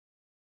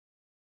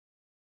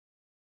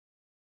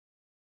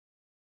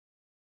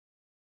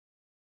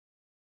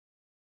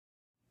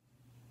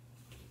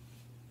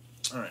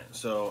Alright,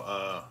 so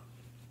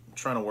I'm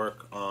trying to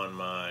work on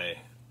my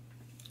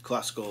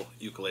classical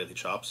ukulele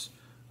chops.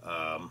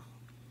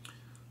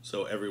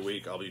 So every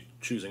week I'll be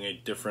choosing a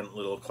different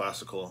little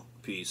classical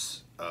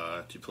piece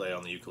to play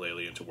on the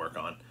ukulele and to work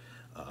on.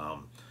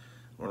 I'm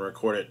going to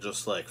record it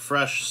just like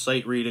fresh,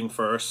 sight reading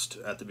first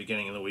at the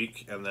beginning of the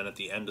week, and then at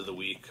the end of the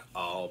week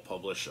I'll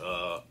publish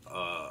a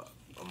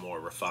more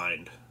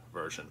refined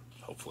version,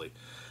 hopefully.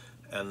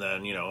 And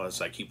then, you know, as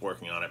I keep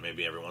working on it,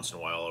 maybe every once in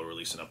a while I'll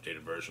release an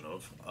updated version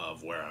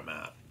of where I'm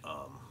at.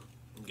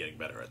 Getting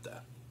better at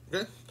that.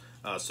 Okay?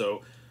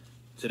 So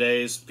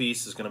today's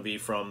piece is going to be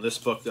from this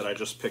book that I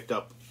just picked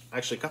up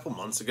actually a couple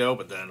months ago,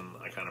 but then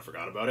I kind of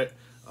forgot about it.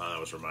 I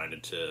was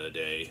reminded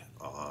today,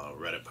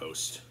 Reddit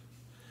post.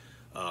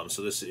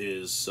 So this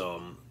is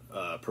some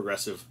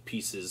progressive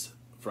pieces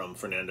from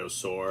Fernando,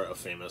 a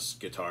famous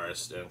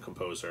guitarist and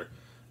composer.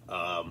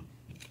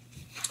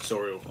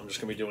 So I'm just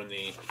going to be doing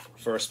the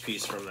first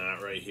piece from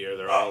that right here.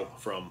 They're all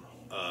from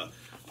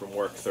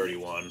Work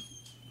 31.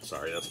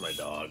 Sorry, that's my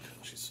dog.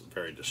 She's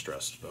very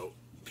distressed about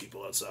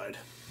people outside.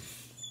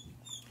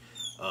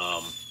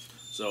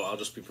 So I'll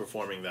just be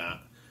performing that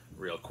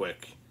real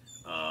quick.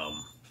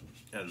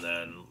 And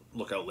then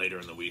look out later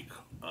in the week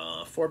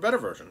for a better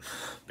version,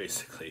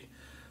 basically.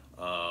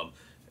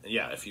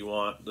 Yeah, if you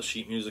want the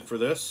sheet music for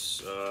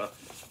this,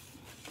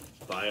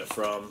 buy it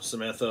from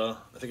Samantha,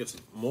 I think it's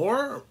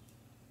Muir.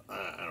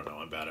 I don't know,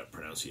 I'm bad at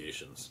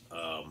pronunciations.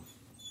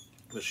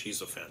 But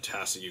she's a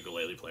fantastic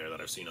ukulele player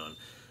that I've seen on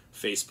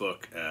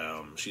Facebook.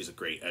 She's a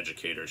great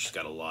educator. She's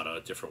got a lot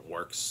of different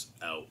works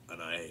out, and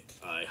I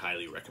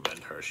highly recommend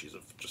her. She's a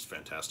just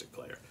fantastic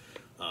player.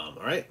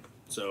 Alright,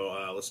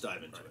 so let's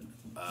dive into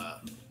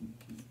it.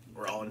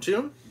 We're all in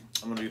tune.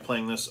 I'm going to be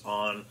playing this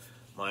on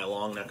my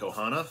long neck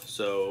Ohana.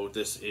 So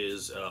this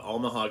is all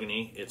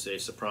mahogany. It's a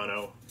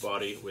soprano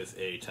body with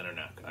a tenor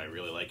neck. I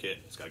really like it.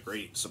 It's got a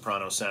great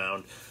soprano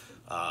sound.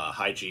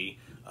 High G,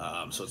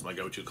 so it's my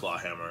go-to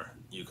clawhammer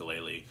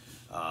ukulele,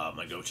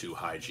 my go-to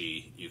high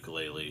G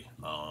ukulele.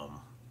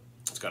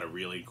 It's got a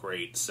really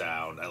great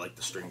sound. I like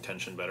the string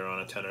tension better on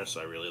a tenor, so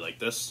I really like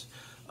this.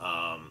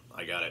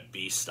 I got it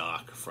B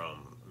stock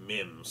from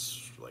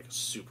Mims, like a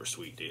super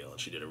sweet deal, and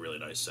she did a really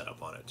nice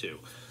setup on it too.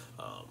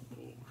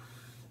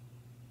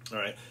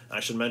 Alright,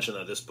 I should mention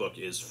that this book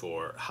is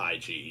for high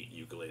G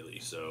ukulele,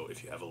 so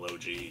if you have a low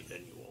G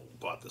and you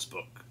bought this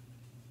book,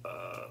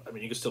 I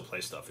mean, you can still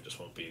play stuff, it just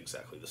won't be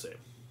exactly the same,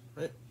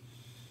 right?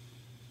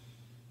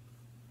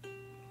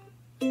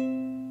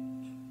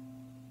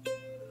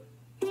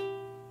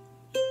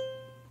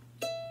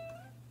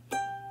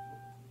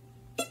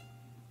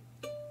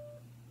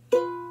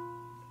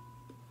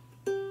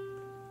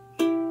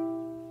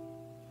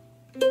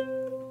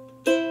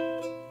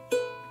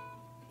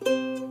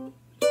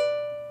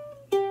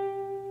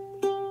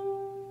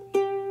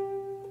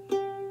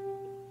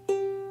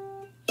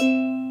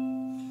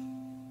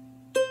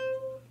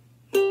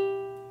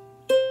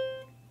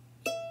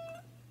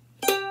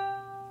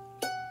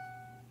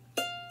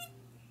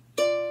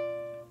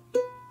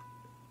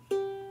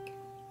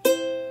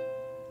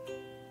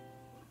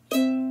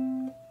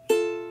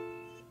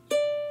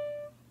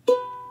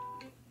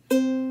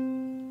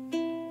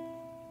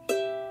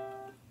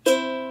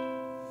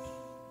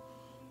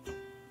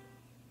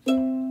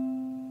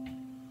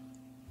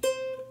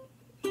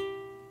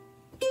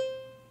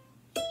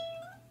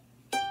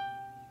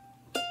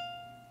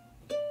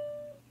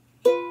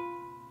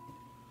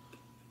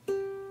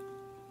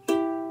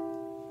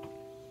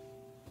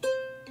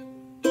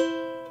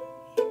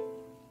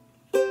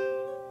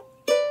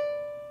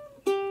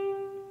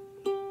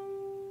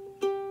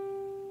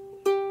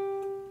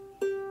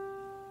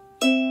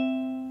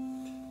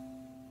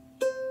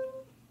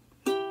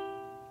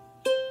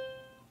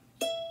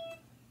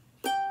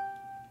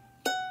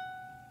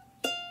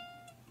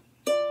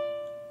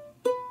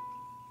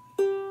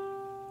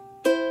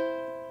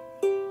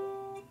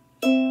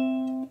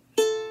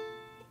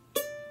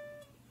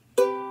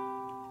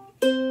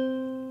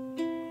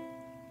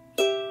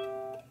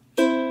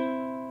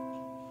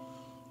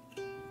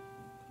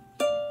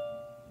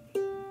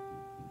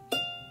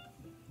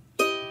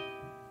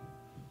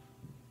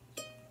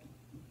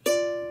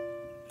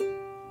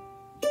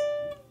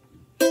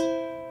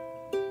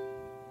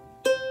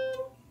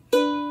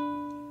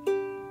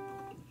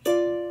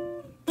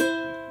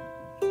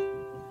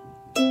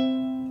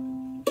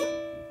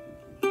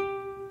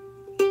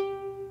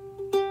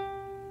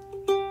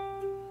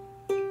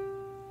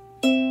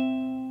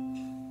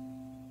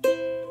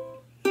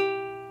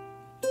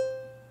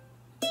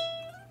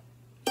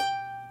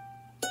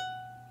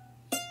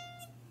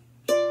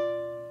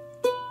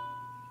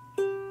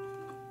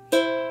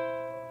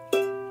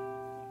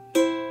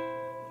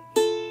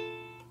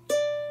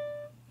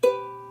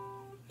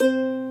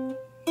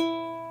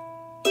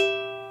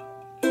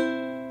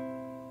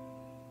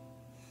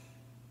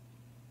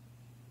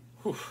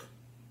 Whew,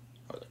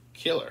 that was a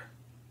killer.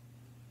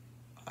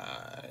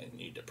 I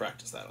need to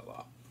practice that a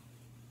lot.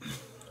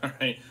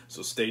 Alright,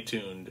 so stay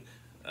tuned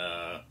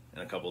in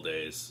a couple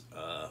days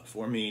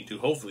for me to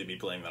hopefully be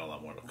playing that a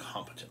lot more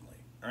competently.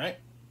 Alright?